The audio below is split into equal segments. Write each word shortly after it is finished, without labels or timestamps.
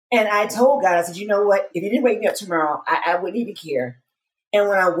And I told God, I said, you know what? If you didn't wake me up tomorrow, I wouldn't even care. And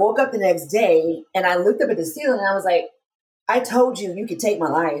when I woke up the next day and I looked up at the ceiling, I was like, I told you you could take my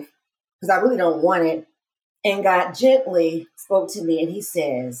life because I really don't want it. And God gently spoke to me and he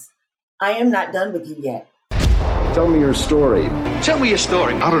says, I am not done with you yet. Tell me your story. Tell me your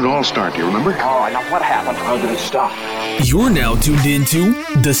story. How did it all start? Do you remember? Oh, now what happened? How did it stop? You're now tuned into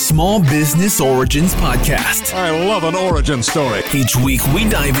the Small Business Origins Podcast. I love an origin story. Each week, we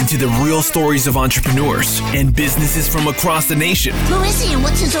dive into the real stories of entrepreneurs and businesses from across the nation. Who is he and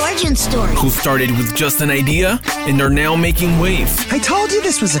what's his origin story? Who started with just an idea and are now making waves. I told you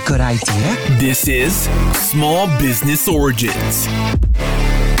this was a good idea. This is Small Business Origins.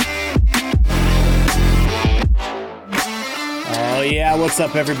 Oh yeah, what's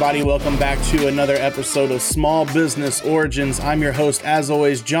up everybody? Welcome back to another episode of Small Business Origins. I'm your host, as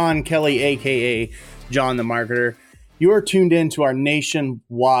always, John Kelly, aka John the Marketer. You are tuned in to our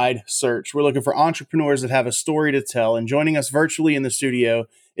nationwide search. We're looking for entrepreneurs that have a story to tell, and joining us virtually in the studio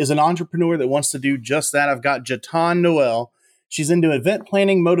is an entrepreneur that wants to do just that. I've got JaTaun Noelle. She's into event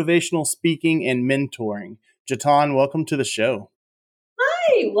planning, motivational speaking, and mentoring. JaTaun, welcome to the show.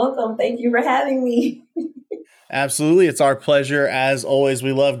 Hi, welcome. Thank you for having me. Absolutely. It's our pleasure. As always,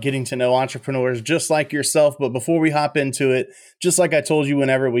 we love getting to know entrepreneurs just like yourself. But before we hop into it, just like I told you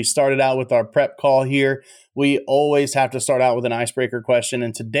whenever we started out with our prep call here, we always have to start out with an icebreaker question.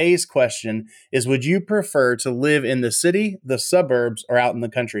 And today's question is, would you prefer to live in the city, the suburbs, or out in the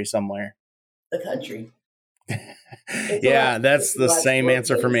country somewhere? The country. Yeah, that's the same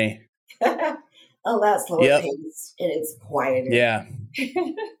answer for me. A lot slower pace, and it's quieter. Yeah.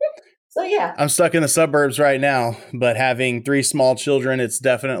 So, yeah. I'm stuck in the suburbs right now, but having 3 small children, it's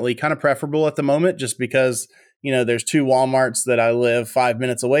definitely kind of preferable at the moment just because, you know, there's 2 Walmarts that I live 5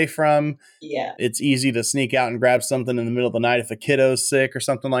 minutes away from. Yeah. It's easy to sneak out and grab something in the middle of the night if a kiddo's sick or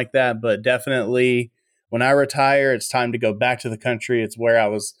something like that. But definitely when I retire, it's time to go back to the country. It's where I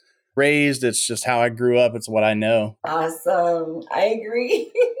was raised. It's just how I grew up. It's what I know. Awesome. I agree.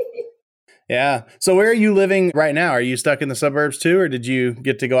 Yeah. So where are you living right now? Are you stuck in the suburbs too, or did you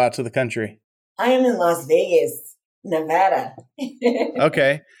get to go out to the country? I am in Las Vegas, Nevada.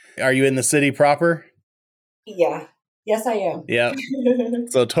 Okay. Are you in the city proper? Yeah. Yes, I am. Yeah.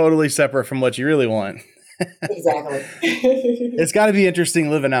 So totally separate from what you really want. Exactly. It's got to be interesting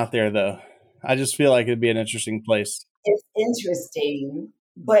living out there, though. I just feel like it'd be an interesting place. It's interesting,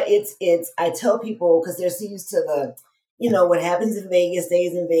 but it's. I tell people because they're so used to the, what happens in Vegas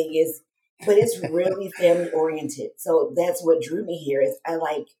stays in Vegas. But it's really family oriented. So that's what drew me here is I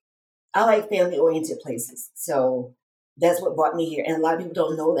like family oriented places. So that's what brought me here. And a lot of people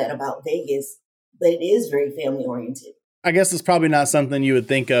don't know that about Vegas, but it is very family oriented. I guess it's probably not something you would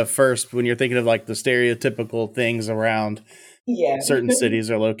think of first when you're thinking of like the stereotypical things around certain cities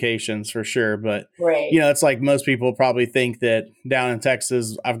or locations for sure. But, right. It's like most people probably think that down in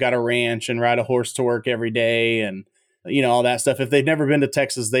Texas, I've got a ranch and ride a horse to work every day and all that stuff. If they've never been to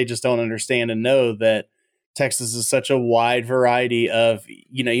Texas, they just don't understand and know that Texas is such a wide variety of,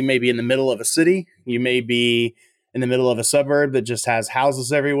 you may be in the middle of a city, you may be in the middle of a suburb that just has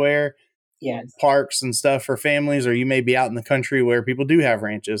houses everywhere, parks and stuff for families, or you may be out in the country where people do have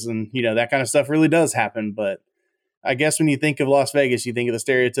ranches and, that kind of stuff really does happen. But I guess when you think of Las Vegas, you think of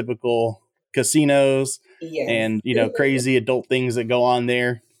the stereotypical casinos and, crazy adult things that go on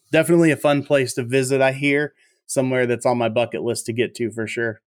there. Definitely a fun place to visit, I hear. Somewhere that's on my bucket list to get to for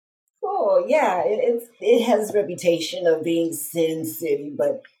sure. Oh, yeah. It has a reputation of being Sin City,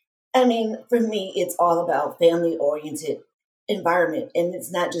 but I mean, for me, it's all about family-oriented environment. And it's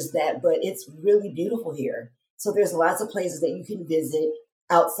not just that, but it's really beautiful here. So there's lots of places that you can visit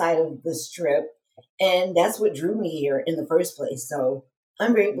outside of the Strip. And that's what drew me here in the first place. So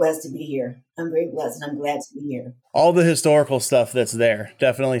I'm very blessed to be here. I'm very blessed and I'm glad to be here. All the historical stuff that's there,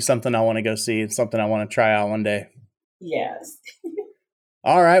 definitely something I want to go see. It's something I want to try out one day. Yes.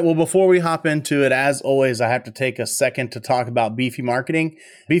 All right. Well, before we hop into it, as always, I have to take a second to talk about Beefy Marketing.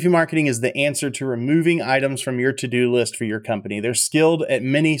 Beefy Marketing is the answer to removing items from your to-do list for your company. They're skilled at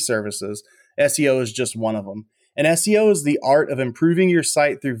many services. SEO is just one of them. And SEO is the art of improving your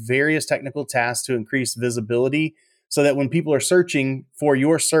site through various technical tasks to increase visibility, so that when people are searching for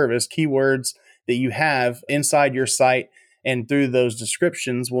your service, keywords that you have inside your site and through those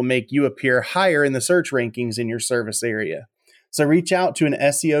descriptions will make you appear higher in the search rankings in your service area. So reach out to the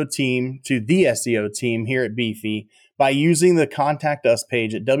SEO team here at Beefy by using the Contact Us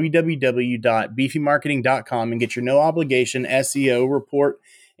page at www.beefymarketing.com and get your no obligation SEO report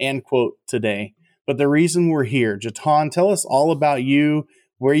and quote today. But the reason we're here, JaTaun, tell us all about you.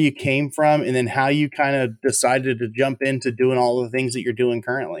 where you came from, and then how you kind of decided to jump into doing all the things that you're doing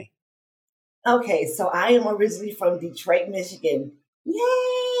currently. Okay, so I am originally from Detroit, Michigan.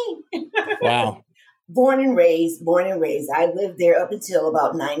 Yay! Wow. Born and raised. I lived there up until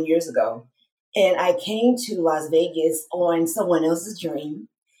about 9 years ago. And I came to Las Vegas on someone else's dream.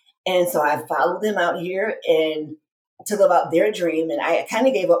 And so I followed them out here and to live out their dream. And I kind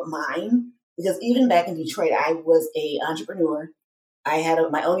of gave up mine because even back in Detroit, I was an entrepreneur. I had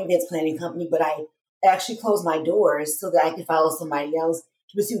my own events planning company, but I actually closed my doors so that I could follow somebody else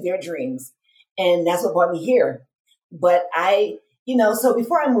to pursue their dreams. And that's what brought me here. But so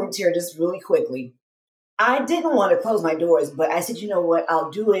before I moved here, just really quickly, I didn't want to close my doors, but I said, you know what,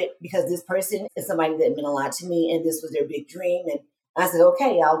 I'll do it because this person is somebody that meant a lot to me and this was their big dream. And I said,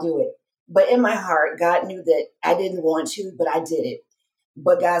 okay, I'll do it. But in my heart, God knew that I didn't want to, but I did it.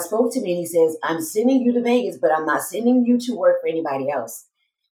 But God spoke to me and he says, I'm sending you to Vegas, but I'm not sending you to work for anybody else.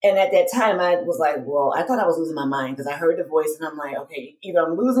 And at that time, I was like, well, I thought I was losing my mind because I heard the voice and I'm like, okay, either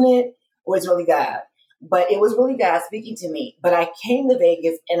I'm losing it or it's really God. But it was really God speaking to me. But I came to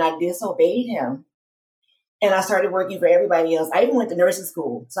Vegas and I disobeyed him. And I started working for everybody else. I even went to nursing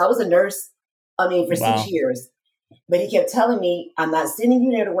school. So I was a nurse, for 6 years. But he kept telling me, I'm not sending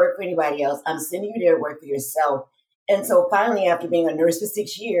you there to work for anybody else. I'm sending you there to work for yourself. And so finally, after being a nurse for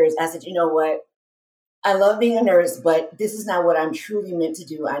 6 years, I said, you know what? I love being a nurse, but this is not what I'm truly meant to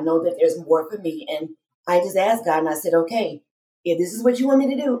do. I know that there's more for me. And I just asked God and I said, okay, if this is what you want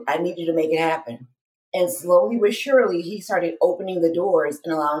me to do, I need you to make it happen. And slowly but surely, he started opening the doors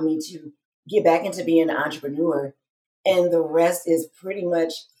and allowing me to get back into being an entrepreneur. And the rest is pretty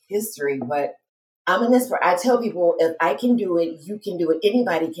much history. But I'm in this for, I tell people, if I can do it, you can do it.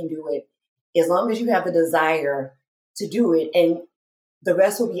 Anybody can do it. As long as you have the desire to do it, and the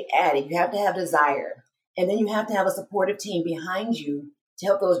rest will be added. You have to have desire. And then you have to have a supportive team behind you to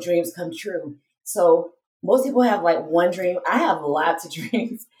help those dreams come true. So most people have like one dream. I have lots of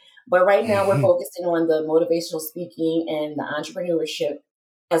dreams. But right now we're focusing on the motivational speaking and the entrepreneurship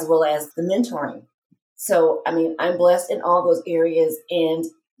as well as the mentoring. So, I'm blessed in all those areas. And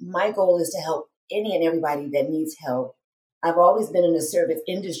my goal is to help any and everybody that needs help. I've always been in the service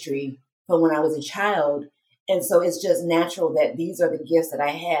industry from when I was a child. And so it's just natural that these are the gifts that I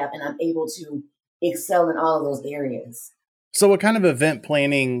have and I'm able to excel in all of those areas. So what kind of event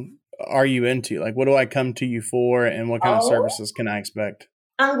planning are you into? Like, what do I come to you for and what kind of services can I expect?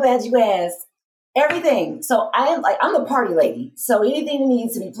 I'm glad you asked. Everything. So I'm the party lady. So anything that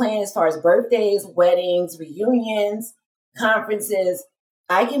needs to be planned as far as birthdays, weddings, reunions, conferences,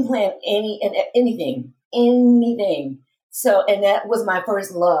 I can plan anything. So, and that was my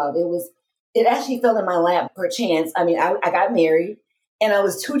first love. It actually fell in my lap per chance. I got married and I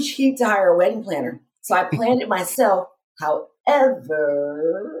was too cheap to hire a wedding planner. So I planned it myself.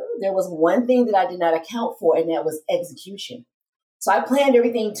 However, there was one thing that I did not account for, and that was execution. So I planned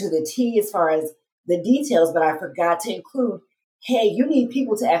everything to the T as far as the details, but I forgot to include, hey, you need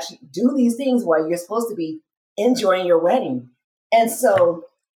people to actually do these things while you're supposed to be enjoying your wedding. And so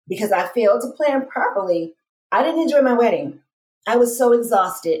because I failed to plan properly, I didn't enjoy my wedding. I was so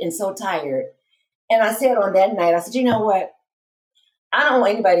exhausted and so tired. And I said on that night, I said, you know what? I don't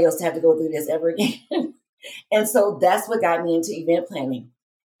want anybody else to have to go through this ever again. And so that's what got me into event planning.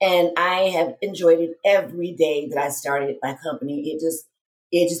 And I have enjoyed it every day that I started my company. It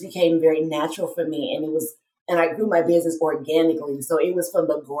just became very natural for me. And I grew my business organically. So it was from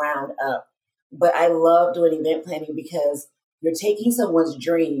the ground up. But I love doing event planning because you're taking someone's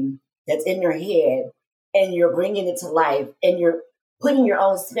dream that's in their head and you're bringing it to life and you're putting your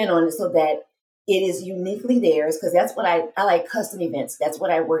own spin on it so that it is uniquely theirs. Because that's what I like custom events. That's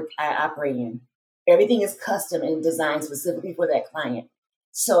what I operate in. Everything is custom and designed specifically for that client.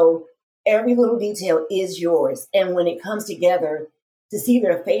 So every little detail is yours. And when it comes together, to see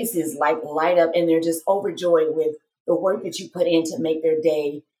their faces like light up and they're just overjoyed with the work that you put in to make their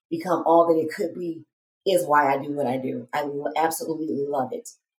day become all that it could be is why I do what I do. I absolutely love it.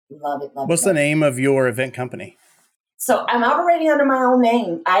 Love it. What's the name of your event company? So I'm operating under my own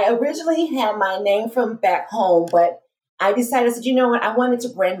name. I originally had my name from back home, but I decided, you know what? I wanted to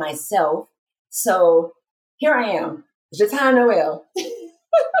brand myself. So here I am, JaTaun Noelle.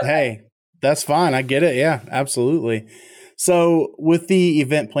 Hey, that's fine. I get it. Yeah, absolutely. So with the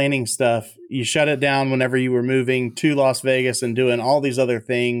event planning stuff, you shut it down whenever you were moving to Las Vegas and doing all these other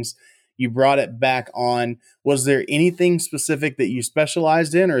things. You brought it back on. Was there anything specific that you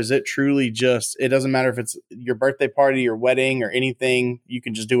specialized in, or is it truly just, it doesn't matter if it's your birthday party, your wedding, or anything, you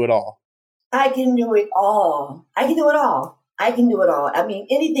can just do it all? I can do it all. I can do it all. I mean,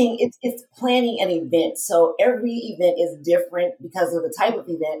 anything, it's planning an event. So every event is different because of the type of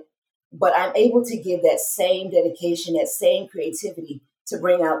event, but I'm able to give that same dedication, that same creativity to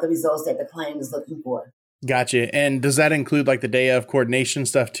bring out the results that the client is looking for. Gotcha. And does that include like the day of coordination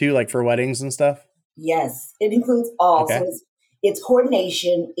stuff too, like for weddings and stuff? Yes, it includes all. Okay. So it's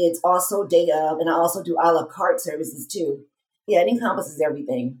coordination. It's also day of, and I also do a la carte services too. Yeah, it encompasses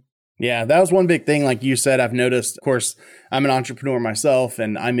everything. Yeah, that was one big thing. Like you said, I've noticed, of course, I'm an entrepreneur myself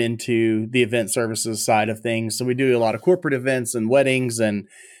and I'm into the event services side of things. So we do a lot of corporate events and weddings. And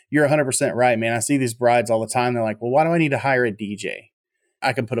you're 100% right, man. I see these brides all the time. They're like, well, why do I need to hire a DJ?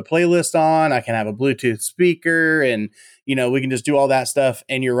 I can put a playlist on, I can have a Bluetooth speaker, and, we can just do all that stuff.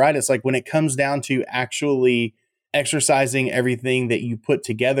 And you're right. It's like when it comes down to actually exercising everything that you put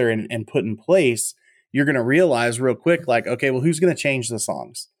together and put in place, you're going to realize real quick, like, okay, well, who's going to change the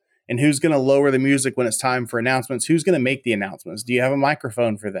songs? And who's going to lower the music when it's time for announcements? Who's going to make the announcements? Do you have a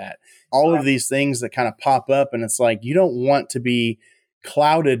microphone for that? All of these things that kind of pop up. And it's like, you don't want to be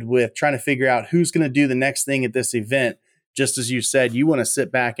clouded with trying to figure out who's going to do the next thing at this event. Just as you said, you want to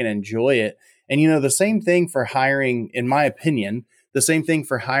sit back and enjoy it. And, the same thing for hiring, in my opinion, the same thing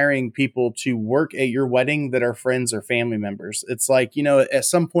for hiring people to work at your wedding that are friends or family members. It's like, at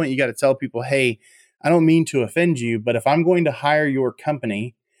some point you got to tell people, hey, I don't mean to offend you, but if I'm going to hire your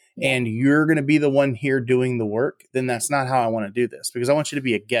company and you're going to be the one here doing the work, then that's not how I want to do this, because I want you to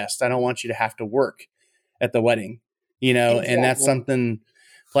be a guest. I don't want you to have to work at the wedding, Exactly. And that's something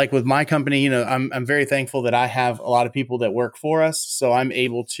like with my company, I'm very thankful that I have a lot of people that work for us. So I'm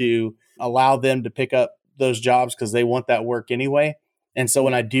able to allow them to pick up those jobs because they want that work anyway. And so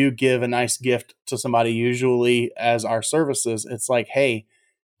when I do give a nice gift to somebody, usually as our services, it's like, hey,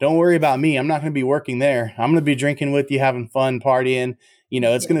 don't worry about me. I'm not going to be working there. I'm going to be drinking with you, having fun, partying.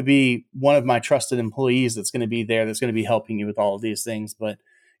 It's going to be one of my trusted employees that's going to be there, that's going to be helping you with all of these things. But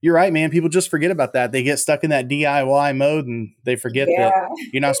you're right, man. People just forget about that. They get stuck in that DIY mode and they forget that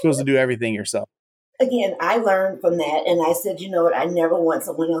you're not supposed to do everything yourself. Again, I learned from that. And I said, you know what? I never want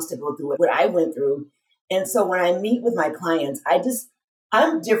someone else to go through what I went through. And so when I meet with my clients,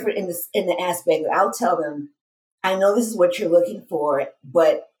 I'm different in the aspect that I'll tell them, I know this is what you're looking for,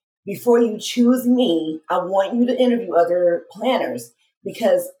 but before you choose me, I want you to interview other planners,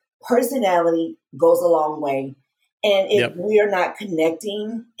 because personality goes a long way. And if we are not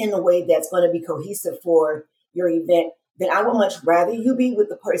connecting in a way that's going to be cohesive for your event, then I would much rather you be with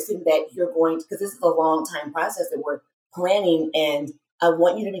the person that you're going to, because this is a long time process that we're planning, and I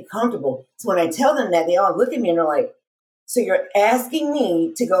want you to be comfortable. So when I tell them that, they all look at me and they're like, so you're asking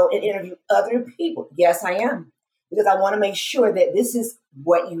me to go and interview other people? Yes, I am. Because I want to make sure that this is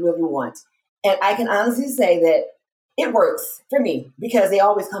what you really want. And I can honestly say that it works for me because they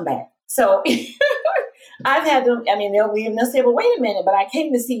always come back. So I've had them, they'll leave and they'll say, well, wait a minute, but I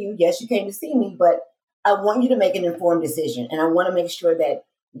came to see you. Yes, you came to see me, but I want you to make an informed decision. And I want to make sure that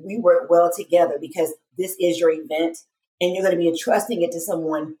we work well together, because this is your event and you're going to be entrusting it to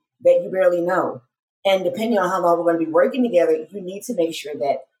someone that you barely know. And depending on how long we're going to be working together, you need to make sure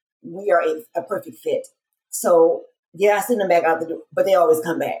that we are a perfect fit. So I send them back out the door, but they always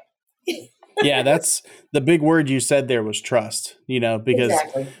come back. Yeah, that's the big word you said there, was trust, because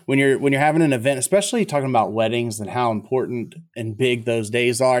when you're having an event, especially talking about weddings and how important and big those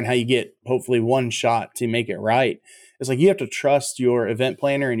days are and how you get hopefully one shot to make it right. It's like you have to trust your event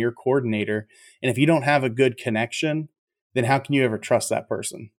planner and your coordinator. And if you don't have a good connection, then how can you ever trust that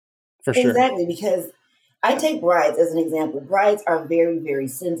person? For sure. Exactly, because I take brides as an example. Brides are very, very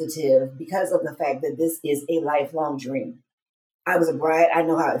sensitive because of the fact that this is a lifelong dream. I was a bride. I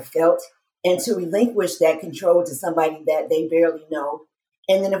know how it felt. And to relinquish that control to somebody that they barely know.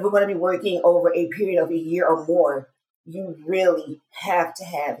 And then if we're going to be working over a period of a year or more, you really have to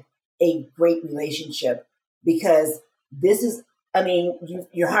have a great relationship, because this is,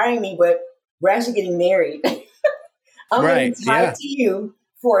 you're hiring me, but we're actually getting married. I'm going to be tied to you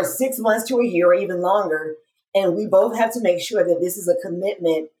for 6 months to a year or even longer. And we both have to make sure that this is a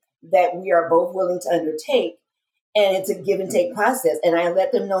commitment that we are both willing to undertake. And it's a give and take process. And I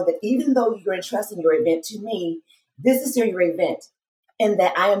let them know that even though you're entrusting your event to me, this is still your event, and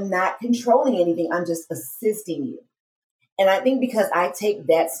that I am not controlling anything. I'm just assisting you. And I think because I take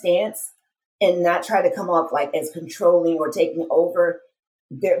that stance and not try to come off like as controlling or taking over,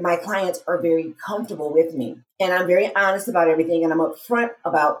 my clients are very comfortable with me. And I'm very honest about everything. And I'm upfront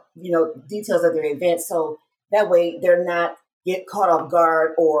about, details of their event. So that way they're not get caught off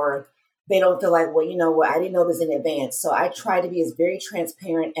guard, or they don't feel like, well, you know what, I didn't know this in advance. So I try to be as very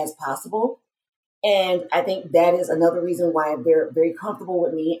transparent as possible. And I think that is another reason why they're very comfortable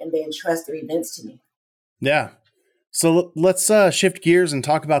with me and they entrust their events to me. Yeah. So let's shift gears and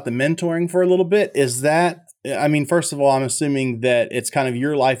talk about the mentoring for a little bit. First of all, I'm assuming that it's kind of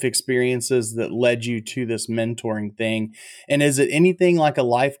your life experiences that led you to this mentoring thing. And is it anything like a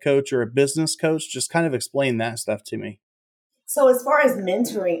life coach or a business coach? Just kind of explain that stuff to me. So as far as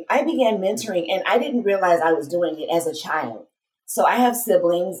mentoring, I began mentoring and I didn't realize I was doing it as a child. So I have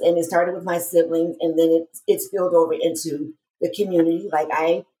siblings and it started with my siblings and then it spilled over into the community. Like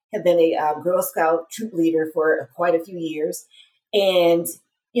I have been a Girl Scout troop leader for quite a few years. And,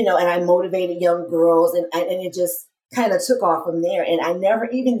 and I motivated young girls and it just kind of took off from there. And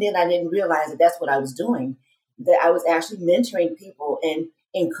even then, I didn't realize that that's what I was doing, that I was actually mentoring people and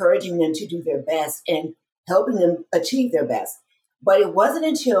encouraging them to do their best and helping them achieve their best. But it wasn't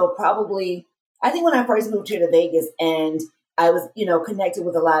until probably, I think when I first moved here to Vegas and I was, connected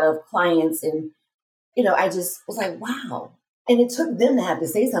with a lot of clients and, I just was like, wow. And it took them to have to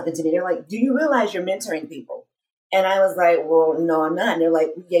say something to me. They're like, do you realize you're mentoring people? And I was like, well, no, I'm not. And they're like,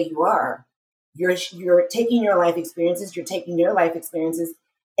 yeah, you are. You're taking your life experiences, you're taking their life experiences,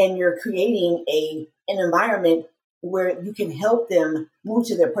 and you're creating an environment where you can help them move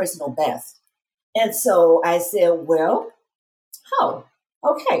to their personal best. And so I said, well,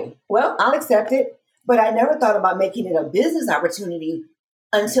 okay, well, I'll accept it. But I never thought about making it a business opportunity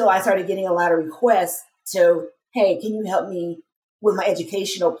until I started getting a lot of requests to, hey, can you help me with my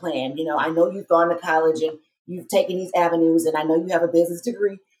educational plan? I know you've gone to college and you've taken these avenues and I know you have a business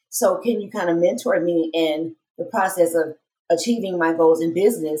degree. So can you kind of mentor me in the process of achieving my goals in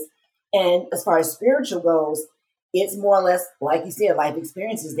business? And as far as spiritual goals, it's more or less, like you said, life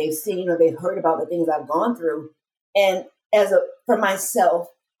experiences. They've seen or they've heard about the things I've gone through. And for myself,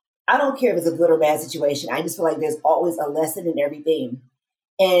 I don't care if it's a good or bad situation. I just feel like there's always a lesson in everything.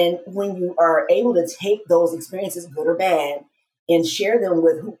 And when you are able to take those experiences, good or bad, and share them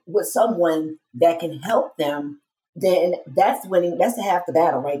with someone that can help them, then that's winning. That's half the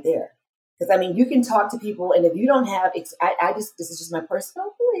battle right there. Because you can talk to people, and if you don't have, this is just my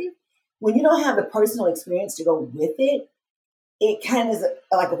personal belief. When you don't have the personal experience to go with it, it kind of is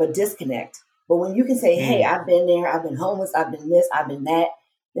like a disconnect. But when you can say, hey, I've been there, I've been homeless, I've been this, I've been that,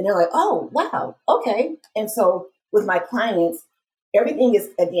 then they're like, oh, wow, okay. And so with my clients, everything is,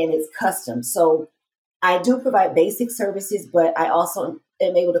 again, it's custom. So I do provide basic services, but I also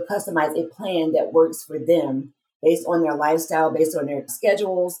am able to customize a plan that works for them based on their lifestyle, based on their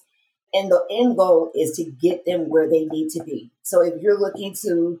schedules. And the end goal is to get them where they need to be. So if you're looking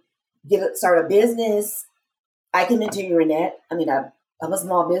to start a business, I can mentor you in that. I'm a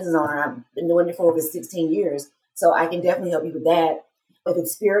small business owner. I've been doing it for over 16 years. So I can definitely help you with that. If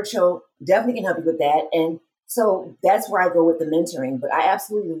it's spiritual, definitely can help you with that. And so that's where I go with the mentoring. But I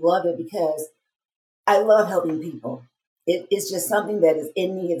absolutely love it because I love helping people. It's just something that is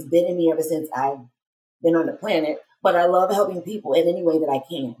in me. It's been in me ever since I've been on the planet. But I love helping people in any way that I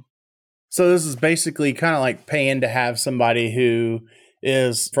can. So this is basically kind of like paying to have somebody who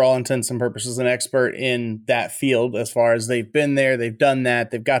is, for all intents and purposes, an expert in that field as far as they've been there, they've done that,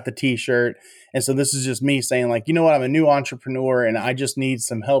 they've got the t-shirt. And so this is just me saying like, you know what, I'm a new entrepreneur and I just need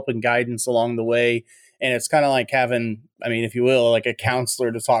some help and guidance along the way. And it's kind of like having, if you will, like a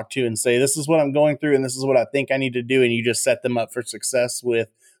counselor to talk to and say, this is what I'm going through and this is what I think I need to do. And you just set them up for success with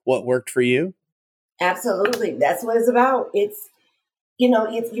what worked for you. Absolutely. That's what it's about. It's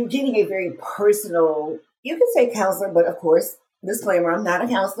you're getting a very personal, you can say counselor, but of course, disclaimer, I'm not a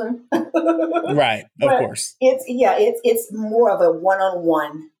counselor. Right. Of course. It's more of a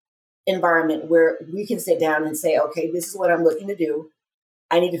one-on-one environment where we can sit down and say, okay, this is what I'm looking to do.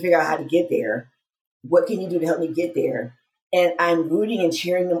 I need to figure out how to get there. What can you do to help me get there? And I'm rooting and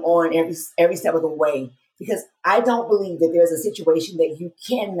cheering them on every step of the way, because I don't believe that there's a situation that you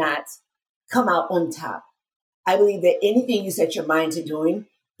cannot come out on top. I believe that anything you set your mind to doing,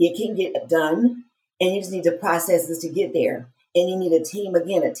 it can get done. And you just need to process this to get there. And you need a team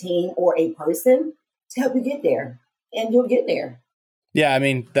or a person to help you get there. And you'll get there. Yeah,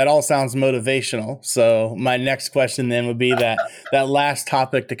 that all sounds motivational. So my next question then would be that last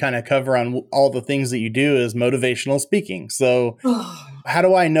topic to kind of cover on all the things that you do is motivational speaking. So how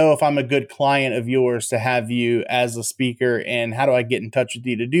do I know if I'm a good client of yours to have you as a speaker, and how do I get in touch with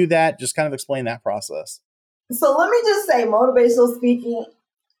you to do that? Just kind of explain that process. So let me just say, motivational speaking,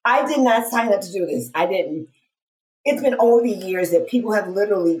 I did not sign up to do this. I didn't. It's been over the years that people have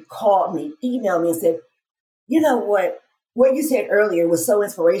literally called me, emailed me and said, you know what you said earlier was so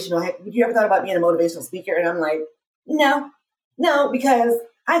inspirational. Have you ever thought about being a motivational speaker? And I'm like, no, because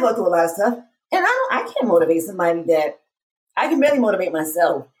I go through a lot of stuff and I can't motivate somebody that I can barely motivate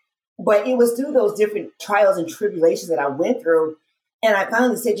myself. But it was through those different trials and tribulations that I went through. And I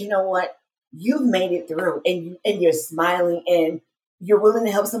finally said, you know what? you've made it through, and you're smiling, and you're willing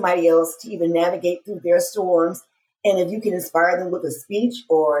to help somebody else to even navigate through their storms. And if you can inspire them with a speech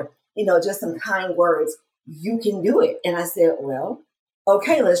or, just some kind words, you can do it. And I said, well,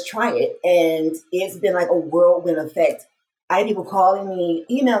 okay, let's try it. And it's been like a whirlwind effect. I have people calling me,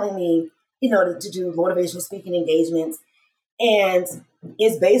 emailing me, to do motivational speaking engagements. And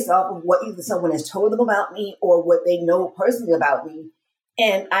it's based off of what either someone has told them about me or what they know personally about me.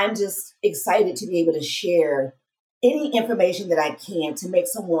 And I'm just excited to be able to share any information that I can to make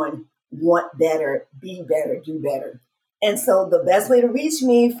someone want better, be better, do better. And so the best way to reach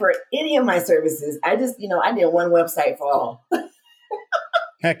me for any of my services, I just, I did one website for all.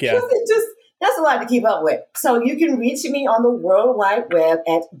 Heck yeah. That's a lot to keep up with. So you can reach me on the World Wide Web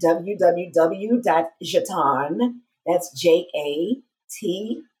at www.JaTaun. That's JaTaun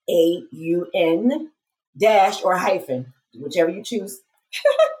dash or hyphen, whichever you choose.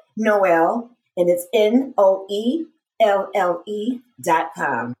 Noelle, and it's NOELLE.com.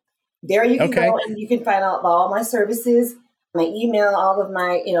 There you can go and you can find out all my services, my email, all of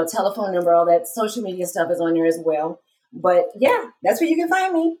my, telephone number, all that social media stuff is on there as well. But yeah, that's where you can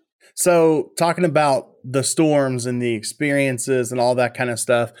find me. So talking about the storms and the experiences and all that kind of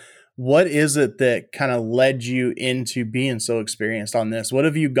stuff, what is it that kind of led you into being so experienced on this? What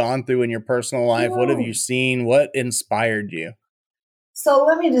have you gone through in your personal life? What have you seen? What inspired you? So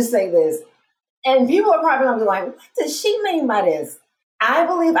let me just say this. And people are probably going to be like, what does she mean by this? I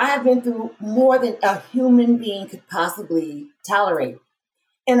believe I have been through more than a human being could possibly tolerate.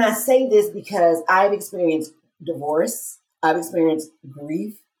 And I say this because I've experienced divorce. I've experienced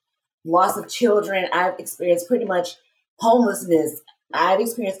grief, loss of children. I've experienced pretty much homelessness. I've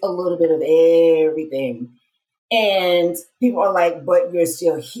experienced a little bit of everything. And people are like, but you're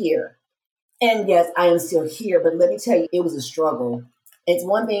still here. And yes, I am still here. But let me tell you, it was a struggle. It's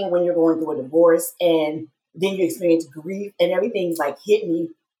one thing when you're going through a divorce and then you experience grief and everything's like hit me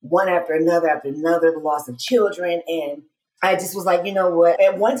one after another, the loss of children. And I just was like, you know what?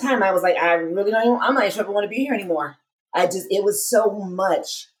 At one time I was like, I'm not sure if I want to be here anymore. It was so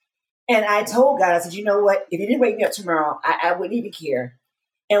much. And I told God, I said, you know what? If you didn't wake me up tomorrow, I wouldn't even care.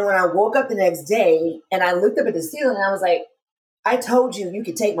 And when I woke up the next day and I looked up at the ceiling, I was like, I told you you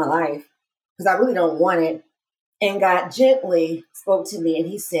could take my life because I really don't want it. And God gently spoke to me and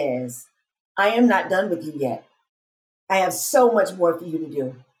he says, I am not done with you yet. I have so much more for you to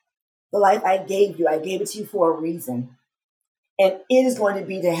do. The life I gave it to you for a reason. And it is going to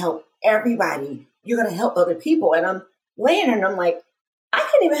be to help everybody. You're going to help other people. And I'm laying there and I'm like, I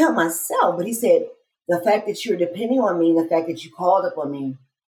can't even help myself. But he said, the fact that you're depending on me, the fact that you called upon me,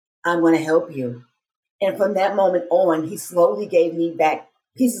 I'm going to help you. And from that moment on, he slowly gave me back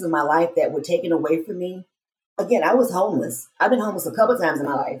pieces of my life that were taken away from me. Again, I was homeless. I've been homeless a couple of times in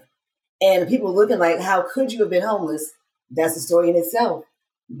my life. And people looking like, how could you have been homeless? That's a story in itself.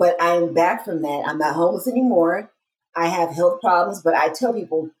 But I'm back from that. I'm not homeless anymore. I have health problems, but I tell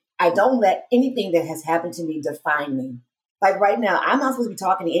people, I don't let anything that has happened to me define me. Like right now, I'm not supposed to be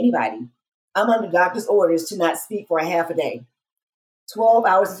talking to anybody. I'm under doctor's orders to not speak for a half a day. 12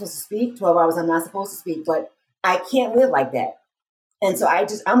 hours I'm supposed to speak, 12 hours I'm not supposed to speak, but I can't live like that. And so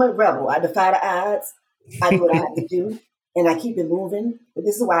I'm a rebel. I defy the odds. I do what I have to do, and I keep it moving. But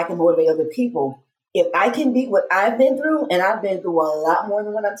this is why I can motivate other people. If I can beat what I've been through, and I've been through a lot more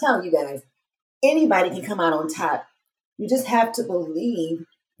than what I'm telling you guys, anybody can come out on top. You just have to believe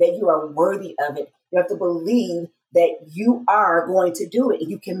that you are worthy of it. You have to believe that you are going to do it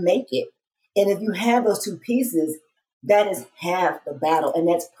and you can make it. And if you have those two pieces, that is half the battle. And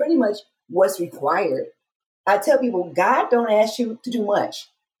that's pretty much what's required. I tell people, God don't ask you to do much.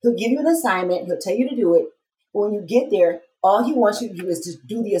 He'll give you an assignment. He'll tell you to do it. But when you get there, all he wants you to do is to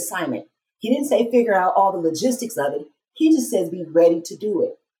do the assignment. He didn't say figure out all the logistics of it. He just says be ready to do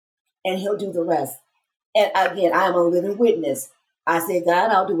it. And he'll do the rest. And again, I am a living witness. I say,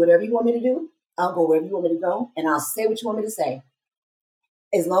 God, I'll do whatever you want me to do. I'll go wherever you want me to go. And I'll say what you want me to say.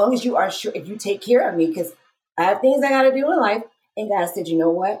 As long as you are sure, if you take care of me, because I have things I got to do in life. And God said, you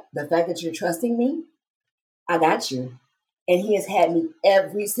know what? The fact that you're trusting me, I got you. And he has had me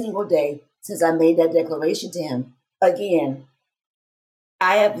every single day since I made that declaration to him. Again,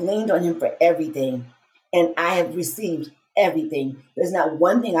 I have leaned on him for everything. And I have received everything. There's not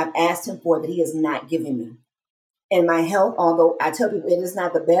one thing I've asked him for that he has not given me. And my health, although I tell people it is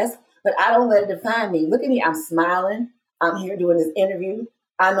not the best, but I don't let it define me. Look at me. I'm smiling. I'm here doing this interview.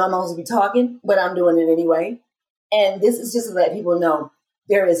 I know I'm supposed to be talking, but I'm doing it anyway. And this is just to let people know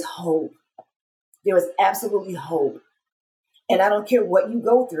there is hope. There is absolutely hope. And I don't care what you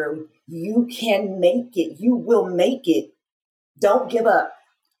go through. You can make it. You will make it. Don't give up.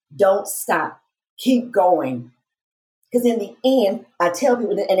 Don't stop. Keep going. Because in the end, I tell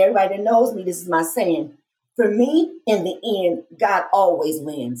people, and everybody that knows me, this is my saying. For me, in the end, God always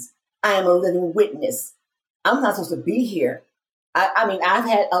wins. I am a living witness. I'm not supposed to be here. I mean, I've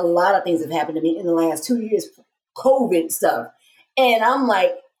had a lot of things that have happened to me in the last 2 years, COVID stuff. And I'm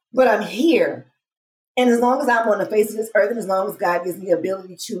like, but I'm here. And as long as I'm on the face of this earth, and as long as God gives me the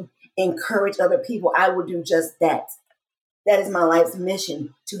ability to encourage other people, I will do just that. That is my life's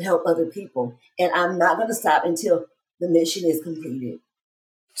mission, to help other people. And I'm not going to stop until the mission is completed.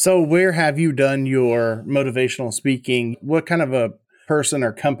 So where have you done your motivational speaking? What kind of a person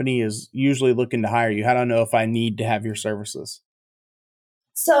or company is usually looking to hire you? How do I know if I need to have your services?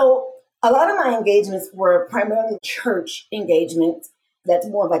 So a lot of my engagements were primarily church engagements. That's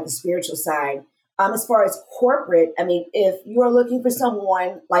more like the spiritual side. As far as corporate, I mean, if you're looking for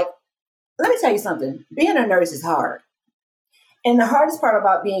someone like, let me tell you something, being a nurse is hard. And the hardest part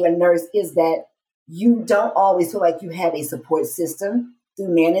about being a nurse is that you don't always feel like you have a support system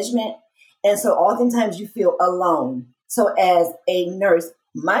through management. And so oftentimes you feel alone. So as a nurse,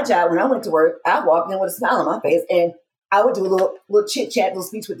 my job, when I went to work, I walked in with a smile on my face and I would do a little chit chat, little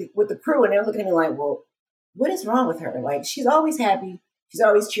speech with the crew. And they're looking at me like, well, what is wrong with her? Like, she's always happy. She's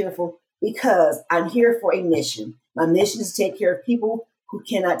always cheerful, because I'm here for a mission. My mission is to take care of people who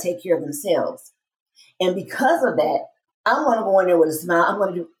cannot take care of themselves. And because of that, I'm going to go in there with a smile. I'm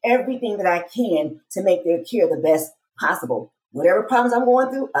going to do everything that I can to make their care the best possible. Whatever problems I'm going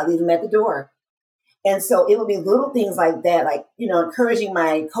through, I leave them at the door. And so it will be little things like that, like, encouraging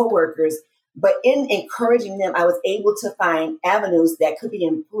my coworkers. But in encouraging them, I was able to find avenues that could be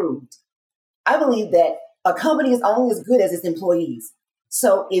improved. I believe that a company is only as good as its employees.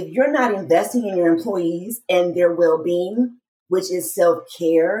 So if you're not investing in your employees and their well-being, which is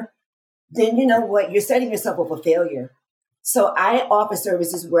self-care, then you know what? You're setting yourself up for failure. So I offer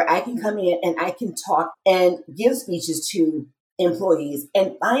services where I can come in and I can talk and give speeches to employees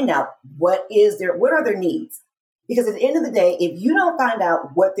and find out what are their needs. Because at the end of the day, if you don't find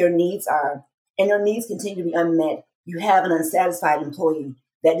out what their needs are and their needs continue to be unmet, you have an unsatisfied employee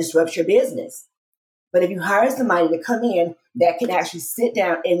that disrupts your business. But if you hire somebody to come in that can actually sit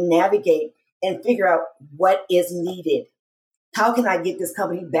down and navigate and figure out what is needed, how can I get this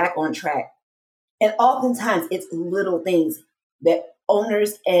company back on track? And oftentimes it's little things that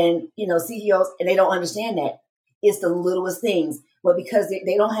owners and CEOs, and they don't understand that. It's the littlest things. But because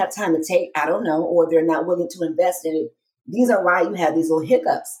they don't have time to take, I don't know, or they're not willing to invest in it, these are why you have these little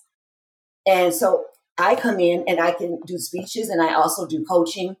hiccups. And so I come in and I can do speeches, and I also do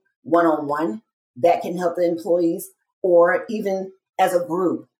coaching one-on-one that can help the employees, or even as a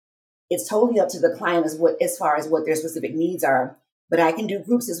group. It's totally up to the client as far as what their specific needs are. But I can do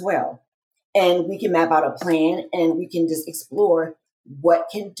groups as well. And we can map out a plan, and we can just explore what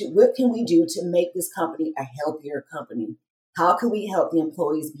can we do to make this company a healthier company? How can we help the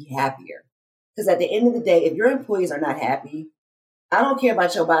employees be happier? Because at the end of the day, if your employees are not happy, I don't care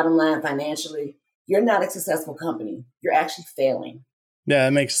about your bottom line financially. You're not a successful company. You're actually failing. Yeah,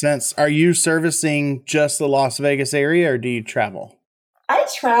 that makes sense. Are you servicing just the Las Vegas area, or do you travel? I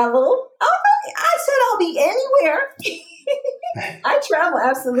travel. I said I'll be anywhere. I travel,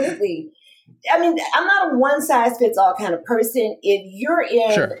 absolutely. I mean, I'm not a one-size-fits-all kind of person. If you're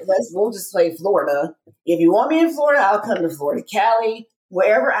in, Sure. we'll just say Florida. If you want me in Florida, I'll come to Florida. Cali,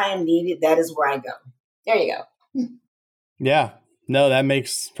 wherever I am needed, that is where I go. There you go. Yeah. No, that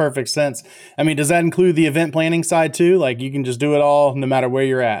makes perfect sense. I mean, does that include the event planning side too? Like, you can just do it all no matter where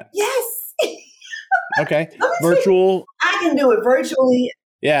you're at? Yes. Okay. Virtual. I can do it virtually.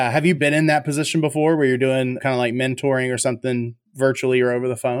 Yeah. Have you been in that position before where you're doing kind of like mentoring or something virtually or over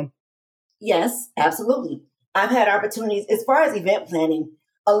the phone? Yes, absolutely. I've had opportunities as far as event planning.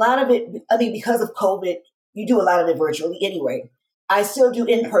 A lot of it, I mean, because of COVID, you do a lot of it virtually anyway. I still do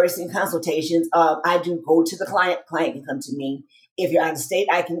in-person consultations. I do go to the client. Client can come to me. If you're out of state,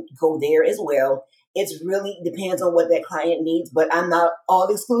 I can go there as well. It really depends on what that client needs, but I'm not all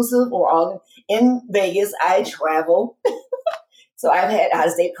exclusive or all in Vegas. I travel. So I've had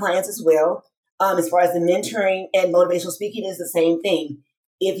out-of-state clients as well. As far as the mentoring and motivational speaking is the same thing.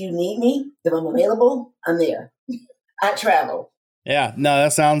 If you need me, if I'm available, I'm there. I travel. Yeah, no,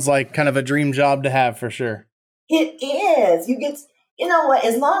 that sounds like kind of a dream job to have for sure. It is. You know what,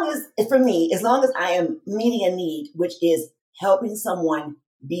 as long as I am meeting a need, which is helping someone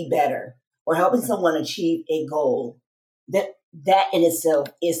be better or helping someone achieve a goal, that in itself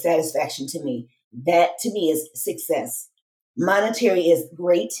is satisfaction to me. That to me is success. Monetary is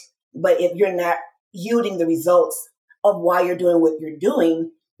great, but if you're not yielding the results of why you're doing what you're doing,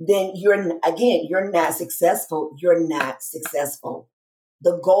 then you're not successful. You're not successful.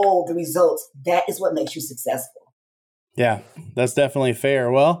 the goal, the results, that is what makes you successful. Yeah, that's definitely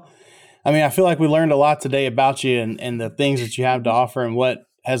fair. Well, I mean, I feel like we learned a lot today about you and the things that you have to offer and what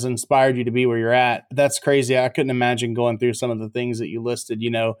has inspired you to be where you're at. That's crazy. I couldn't imagine going through some of the things that you listed,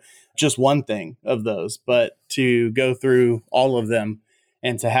 just one thing of those, but to go through all of them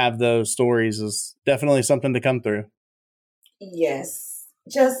and to have those stories is definitely something to come through. Yes.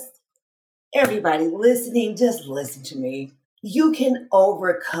 Just everybody listening, just listen to me. You can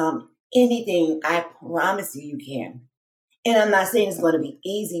overcome anything. I promise you, you can. And I'm not saying it's going to be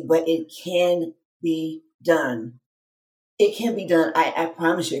easy, but it can be done. It can be done. I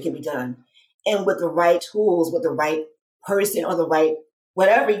promise you it can be done. And with the right tools, with the right person or the right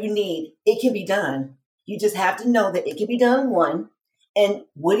whatever you need, it can be done. You just have to know that it can be done, one. And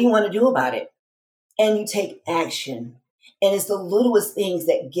what do you want to do about it? And you take action. And it's the littlest things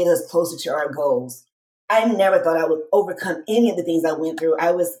that get us closer to our goals. I never thought I would overcome any of the things I went through.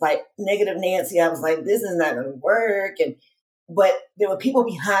 I was like negative Nancy. I was like, this is not going to work. But there were people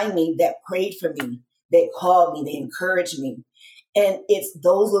behind me that prayed for me. They called me. They encouraged me. And it's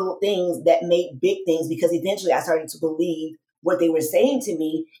those little things that make big things, because eventually I started to believe what they were saying to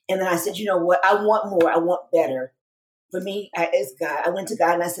me. And then I said, you know what? I want more. I want better. For me, it's God. I went to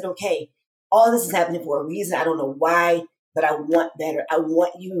God and I said, okay, all this is happening for a reason. I don't know why, but I want better. I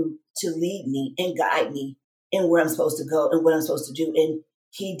want you to lead me and guide me in where I'm supposed to go and what I'm supposed to do. And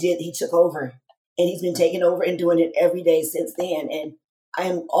he did. He took over, and he's been taking over and doing it every day since then. And I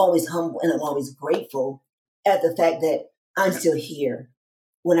am always humble and I'm always grateful at the fact that I'm still here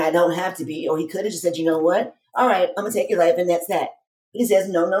when I don't have to be. Or he could have just said, you know what? All right, I'm going to take your life and that's that. But he says,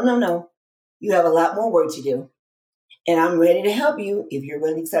 no, no, no, no. You have a lot more work to do. And I'm ready to help you if you're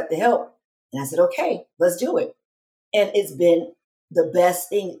willing to accept the help. And I said, okay, let's do it. And it's been the best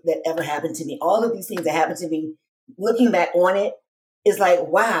thing that ever happened to me. All of these things that happened to me, looking back on it, is like,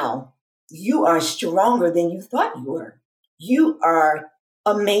 wow, you are stronger than you thought you were. You are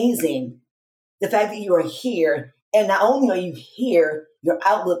amazing. The fact that you are here, and not only are you here, your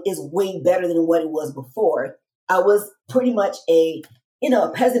outlook is way better than what it was before. I was pretty much a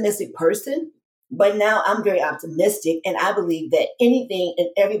pessimistic person, but now I'm very optimistic. And I believe that anything and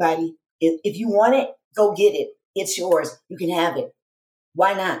everybody, if you want it, go get it. It's yours. You can have it.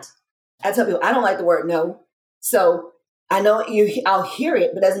 Why not? I tell people, I don't like the word no. So I know I'll hear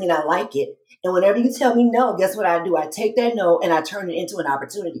it, but doesn't mean I like it. And whenever you tell me no, guess what I do? I take that no and I turn it into an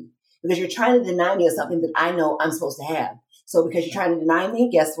opportunity, because you're trying to deny me of something that I know I'm supposed to have. So because you're trying to deny me,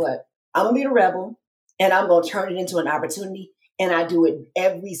 guess what? I'm going to be the rebel and I'm going to turn it into an opportunity. And I do it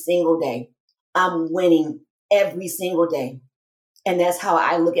every single day. I'm winning every single day. And that's how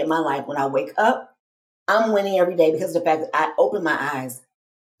I look at my life. When I wake up, I'm winning every day because of the fact that I open my eyes.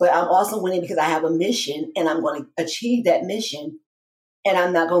 But I'm also winning because I have a mission and I'm going to achieve that mission. And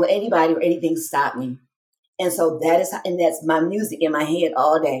I'm not going to let anybody or anything stop me. And so that's my music in my head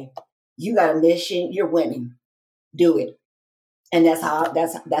all day. You got a mission, you're winning. Do it. And that's how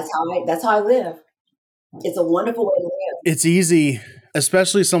I live. It's a wonderful way to live. It's easy,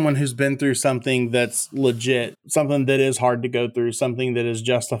 especially someone who's been through something that's legit, something that is hard to go through, something that is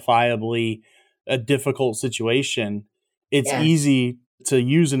justifiably a difficult situation. It's easy to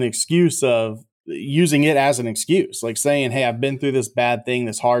use an excuse of using it as an excuse, like saying, hey, I've been through this bad thing,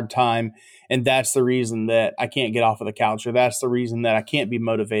 this hard time, and that's the reason that I can't get off of the couch, or that's the reason that I can't be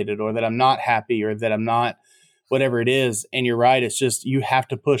motivated, or that I'm not happy, or that I'm not whatever it is. And you're right. It's just, you have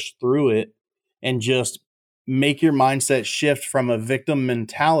to push through it and just make your mindset shift from a victim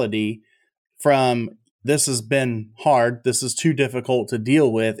mentality, from this has been hard, this is too difficult to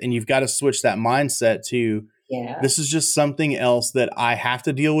deal with. And you've got to switch that mindset to, this is just something else that I have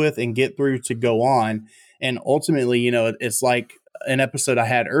to deal with and get through to go on. And ultimately, it's like an episode I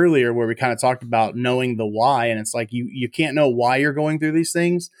had earlier where we kind of talked about knowing the why. And it's like, you can't know why you're going through these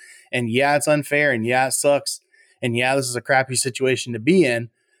things. And yeah, it's unfair. And yeah, it sucks. And yeah, this is a crappy situation to be in.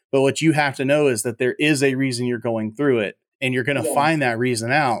 But what you have to know is that there is a reason you're going through it. And you're going to find that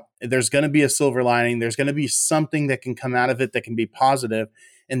reason out. There's going to be a silver lining. There's going to be something that can come out of it that can be positive.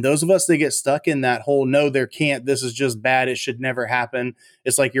 And those of us that get stuck in that whole, no, there can't, this is just bad, it should never happen.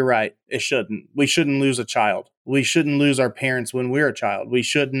 It's like, you're right. It shouldn't. We shouldn't lose a child. We shouldn't lose our parents when we're a child. We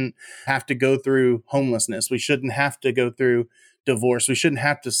shouldn't have to go through homelessness. We shouldn't have to go through divorce. We shouldn't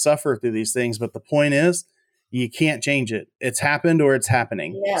have to suffer through these things. But the point is, you can't change it. It's happened or it's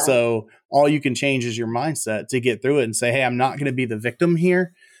happening. Yeah. So all you can change is your mindset to get through it and say, hey, I'm not going to be the victim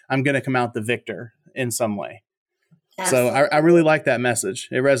here. I'm going to come out the victor in some way. Absolutely. So I really like that message.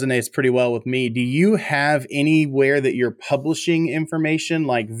 It resonates pretty well with me. Do you have anywhere that you're publishing information,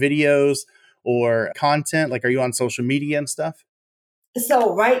 like videos or content? Like, are you on social media and stuff?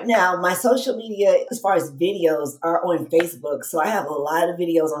 So right now, my social media, as far as videos, are on Facebook. So I have a lot of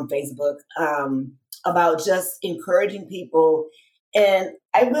videos on Facebook about just encouraging people. And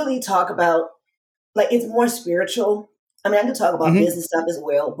I really talk about, like, it's more spiritual. I mean, I can talk about Hmm. business stuff as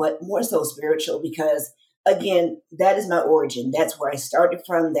well, but more so spiritual because, again, that is my origin. That's where I started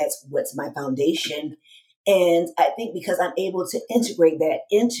from. That's what's my foundation. And I think because I'm able to integrate that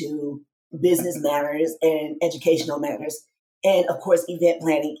into business matters and educational matters, and of course, event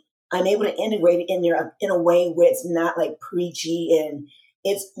planning, I'm able to integrate it in there in a way where it's not like preachy and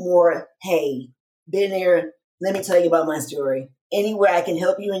it's more, hey, been there. Let me tell you about my story. Anywhere I can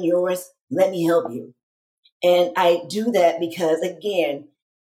help you in yours, let me help you. And I do that because, again,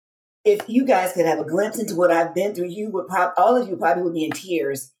 if you guys could have a glimpse into what I've been through, you would all of you probably would be in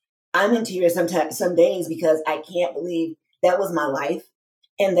tears. I'm in tears sometimes, some days, because I can't believe that was my life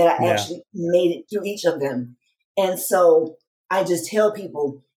and that I Yeah. actually made it through each of them. And so I just tell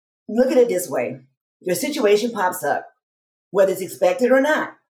people, look at it this way. Your situation pops up, whether it's expected or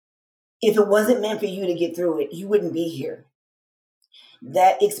not. If it wasn't meant for you to get through it, you wouldn't be here.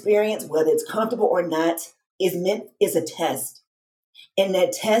 That experience, whether it's comfortable or not, is a test. And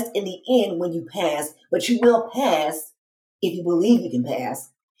that test in the end, when you pass, but you will pass if you believe you can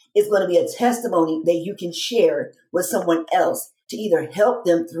pass, it's going to be a testimony that you can share with someone else to either help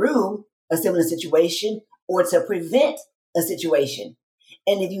them through a similar situation or to prevent a situation.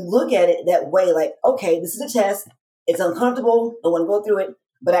 And if you look at it that way, like, okay, this is a test. It's uncomfortable. I want to go through it.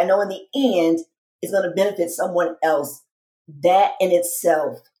 But I know in the end, it's going to benefit someone else. That in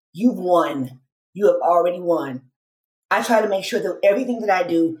itself, you've won. You have already won. I try to make sure that everything that I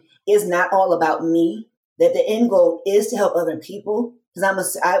do is not all about me, that the end goal is to help other people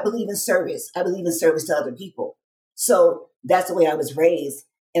because I believe in service. I believe in service to other people. So that's the way I was raised.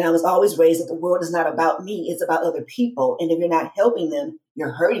 And I was always raised that the world is not about me. It's about other people. And if you're not helping them,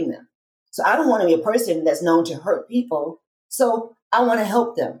 you're hurting them. So I don't want to be a person that's known to hurt people. So I want to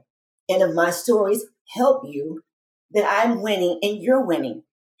help them. And if my stories help you, then I'm winning and you're winning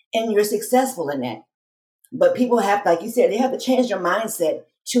and you're successful in that. But people have, like you said, they have to change their mindset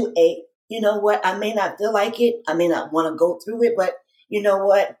to you know what, I may not feel like it. I may not want to go through it, but you know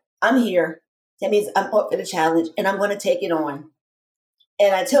what? I'm here. That means I'm up for the challenge and I'm going to take it on.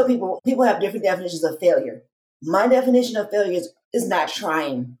 And I tell people have different definitions of failure. My definition of failure is not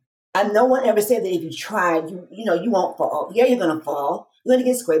trying. And no one ever said that if you tried, you won't fall. Yeah, you're going to fall. You're going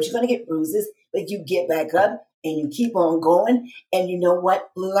to get scrapes. You're going to get bruises, but you get back up and you keep on going. And you know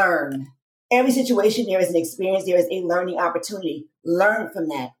what? Learn. Every situation, there is an experience. There is a learning opportunity. Learn from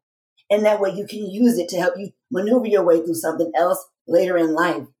that. And that way you can use it to help you maneuver your way through something else later in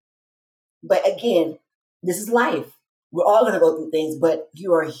life. But again, this is life. We're all going to go through things, but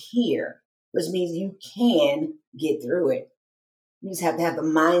you are here, which means you can get through it. You just have to have the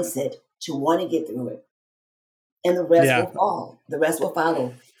mindset to want to get through it. And the rest Yeah. will fall. The rest will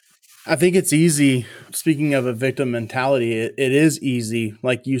follow. I think it's easy. Speaking of a victim mentality, it is easy,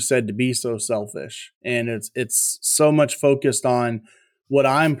 like you said, to be so selfish. And it's so much focused on what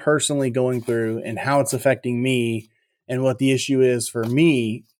I'm personally going through and how it's affecting me and what the issue is for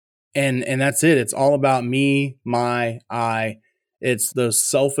me. And that's it. It's all about me, I. It's those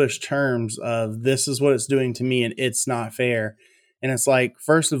selfish terms of this is what it's doing to me and it's not fair. And it's like,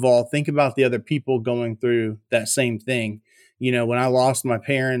 first of all, think about the other people going through that same thing. You know, when I lost my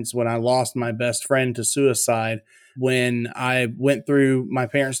parents, when I lost my best friend to suicide, when I went through my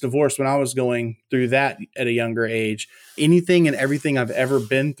parents' divorce, when I was going through that at a younger age, anything and everything I've ever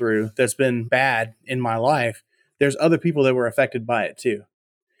been through that's been bad in my life, there's other people that were affected by it too.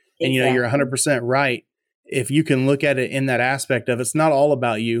 And, you know, you're 100% right. If you can look at it in that aspect of it's not all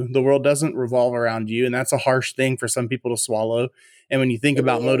about you. The world doesn't revolve around you. And that's a harsh thing for some people to swallow. And when you think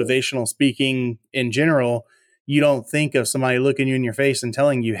about motivational speaking in general, you don't think of somebody looking you in your face and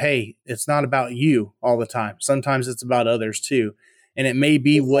telling you, hey, it's not about you all the time. Sometimes it's about others too. And it may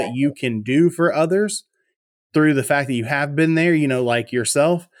be what you can do for others through the fact that you have been there, you know, like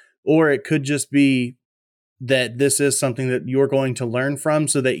yourself, or it could just be that this is something that you're going to learn from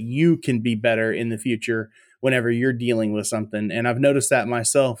so that you can be better in the future whenever you're dealing with something. And I've noticed that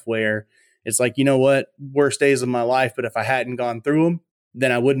myself where it's like, you know what, worst days of my life, but if I hadn't gone through them,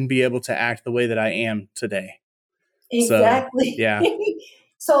 then I wouldn't be able to act the way that I am today. Exactly. So, yeah.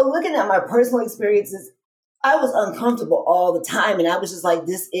 So looking at my personal experiences, I was uncomfortable all the time. And I was just like,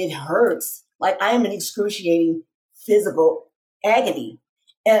 it hurts. Like I am in excruciating physical agony.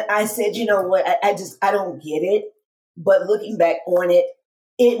 And I said, you know what? I don't get it. But looking back on it,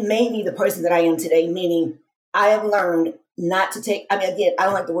 it made me the person that I am today, meaning I have learned not to take, again, I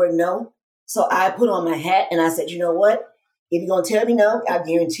don't like the word no. So I put on my hat and I said, you know what? If you're going to tell me no, I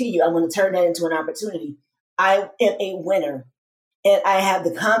guarantee you I'm going to turn that into an opportunity. I am a winner. And I have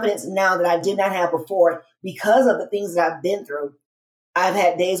the confidence now that I did not have before because of the things that I've been through. I've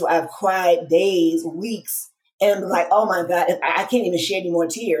had days where I've cried, days, weeks, and like, oh my God, I can't even shed any more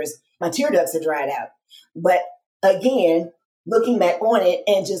tears. My tear ducts are dried out. But again, looking back on it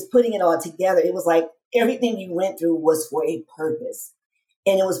and just putting it all together, it was like everything you went through was for a purpose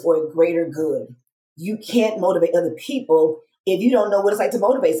and it was for a greater good. You can't motivate other people if you don't know what it's like to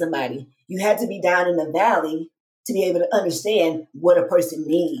motivate somebody. You had to be down in the valley to be able to understand what a person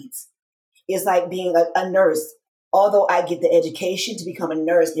needs. It's like being a nurse. Although I get the education to become a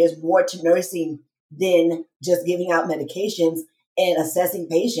nurse, there's more to nursing than just giving out medications and assessing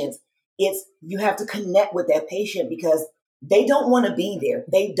patients. It's you have to connect with that patient because they don't want to be there.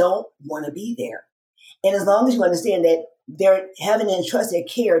 They don't want to be there. And as long as you understand that they're having to entrust their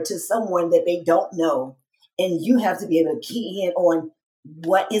care to someone that they don't know, and you have to be able to key in on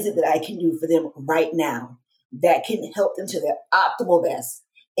what is it that I can do for them right now that can help them to their optimal best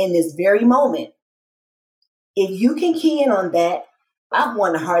in this very moment. If you can key in on that, I've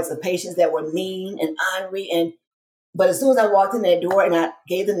won the hearts of patients that were mean and ornery. But as soon as I walked in that door and I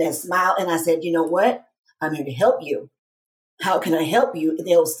gave them that smile and I said, you know what? I'm here to help you. How can I help you? And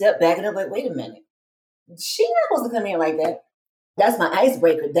they'll step back and I'm like, wait a minute. She's not supposed to come here like that. That's my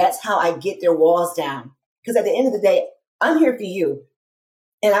icebreaker. That's how I get their walls down. Because at the end of the day, I'm here for you.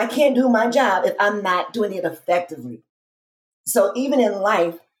 And I can't do my job if I'm not doing it effectively. So even in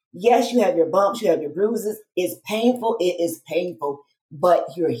life, yes, you have your bumps, you have your bruises. It's painful. It is painful.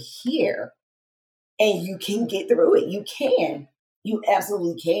 But you're here and you can get through it. You can. You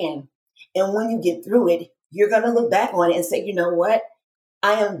absolutely can. And when you get through it, you're going to look back on it and say, you know what?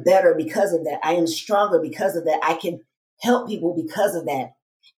 I am better because of that. I am stronger because of that. I can help people because of that.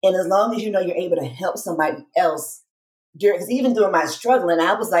 And as long as you know you're able to help somebody else, because even during my struggling,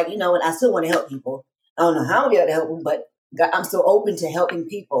 I was like, you know what? I still want to help people. I don't know how I'm going to be able to help them, but God, I'm still open to helping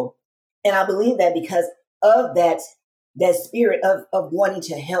people. And I believe that because of that spirit of wanting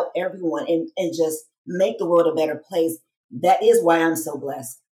to help everyone and just make the world a better place. That is why I'm so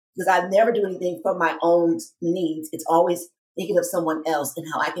blessed. Because I never do anything for my own needs. It's always thinking of someone else and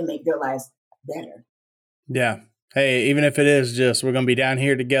how I can make their lives better. Yeah. Hey, even if it is just we're going to be down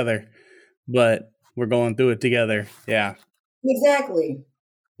here together, but we're going through it together. Yeah. Exactly.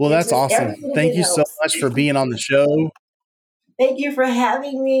 Well, that's awesome. Thank you so helps. much for being on the show. Thank you for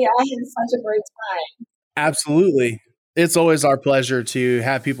having me. I had such a great time. Absolutely. It's always our pleasure to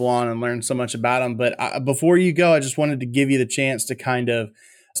have people on and learn so much about them. But before you go, I just wanted to give you the chance to kind of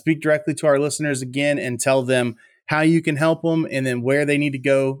speak directly to our listeners again and tell them how you can help them and then where they need to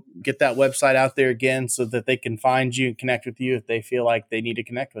go, get that website out there again so that they can find you and connect with you if they feel like they need to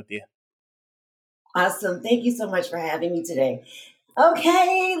connect with you. Awesome. Thank you so much for having me today.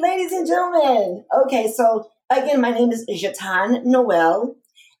 Okay, ladies and gentlemen. Okay, so again, my name is JaTaun Noelle,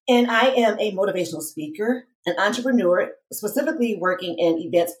 and I am a motivational speaker, an entrepreneur, specifically working in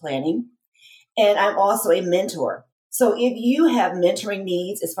events planning, and I'm also a mentor. So if you have mentoring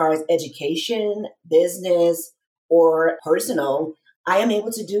needs as far as education, business, or personal, I am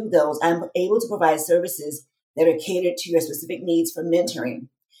able to do those. I'm able to provide services that are catered to your specific needs for mentoring.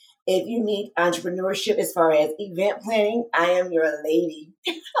 If you need entrepreneurship as far as event planning, I am your lady.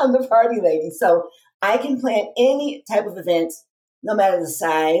 I'm the party lady. So I can plan any type of event, no matter the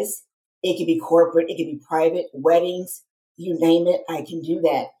size. It can be corporate, it can be private, weddings, you name it, I can do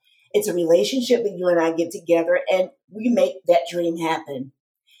that. It's a relationship that you and I get together and we make that dream happen.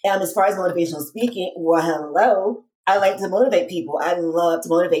 As far as motivational speaking, well, hello, I like to motivate people. I love to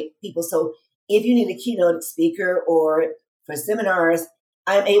motivate people. So if you need a keynote speaker or for seminars,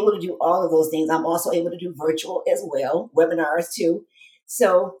 I'm able to do all of those things. I'm also able to do virtual as well, webinars too.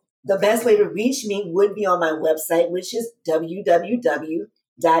 So the best way to reach me would be on my website, which is www.JaTaun,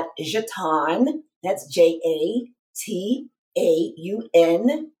 that's JaTaun,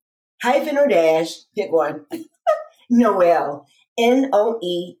 hyphen or dash, pick one, Noelle, NOELLE.com.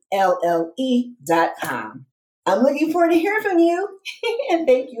 I'm looking forward to hearing from you. And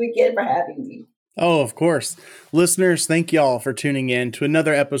thank you again for having me. Oh, of course. Listeners, thank y'all for tuning in to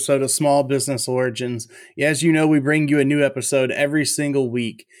another episode of Small Business Origins. As you know, we bring you a new episode every single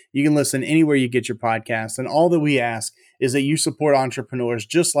week. You can listen anywhere you get your podcast. And all that we ask is that you support entrepreneurs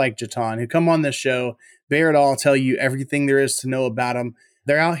just like JaTaun, who come on this show, bear it all, tell you everything there is to know about them.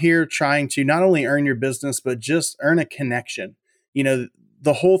 They're out here trying to not only earn your business, but just earn a connection. You know,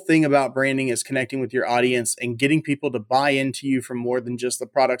 the whole thing about branding is connecting with your audience and getting people to buy into you for more than just the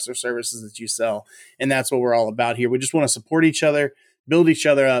products or services that you sell. And that's what we're all about here. We just want to support each other, build each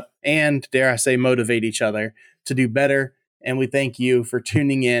other up, and dare I say, motivate each other to do better And we thank you for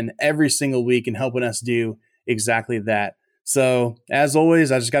tuning in every single week and helping us do exactly that. So, as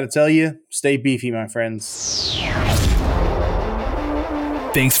always, I just got to tell you, stay beefy, my friends.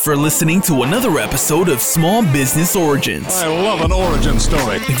 Thanks for listening to another episode of Small Business Origins. I love an origin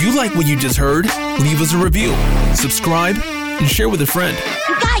story. If you like what you just heard, leave us a review, subscribe, and share with a friend.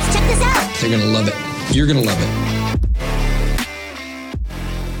 You guys, check this out. They're going to love it. You're going to love it.